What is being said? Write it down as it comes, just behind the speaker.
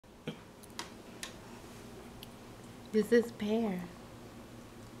This is pear.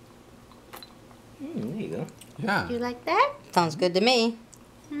 There you go. Yeah. You like that? Sounds good to me.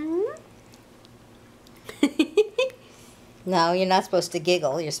 Hmm? No, you're not supposed to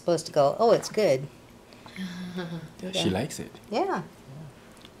giggle. You're supposed to go, oh, it's good. She likes it. Yeah.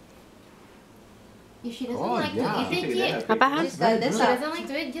 If she doesn't Oh, like yeah. to eat it yet, Apa? Just got if this she up. doesn't like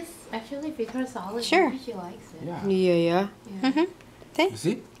to eat, just actually feed her solid. Sure. Maybe she likes it. Yeah. Iya ya. Yeah. See? You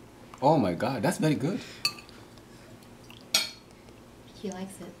see? Oh my God, that's very good. She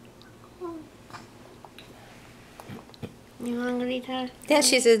likes it. You hungry, Ty? Yeah,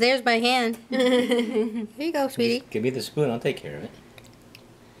 she says, there's my hand. Here you go, sweetie. Give me the spoon. I'll take care of it.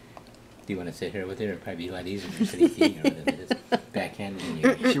 Do you want to sit here with her? It'd probably be a lot easier for sitting feeding her than it is backhanded in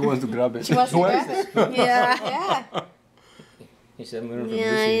your. She wants to grab it. She wants to Where grab is it? Yeah. Yeah. You said I'm learning from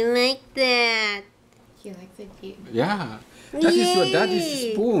Yeah, I Lucy. like that. She likes it too. Yeah. That is your daddy's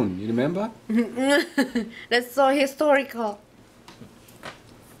Yay. spoon, you remember? That's so historical.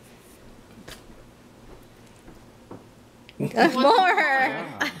 More.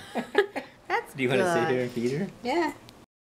 Yeah. That's Do you want to sit good. here and feed her? Yeah.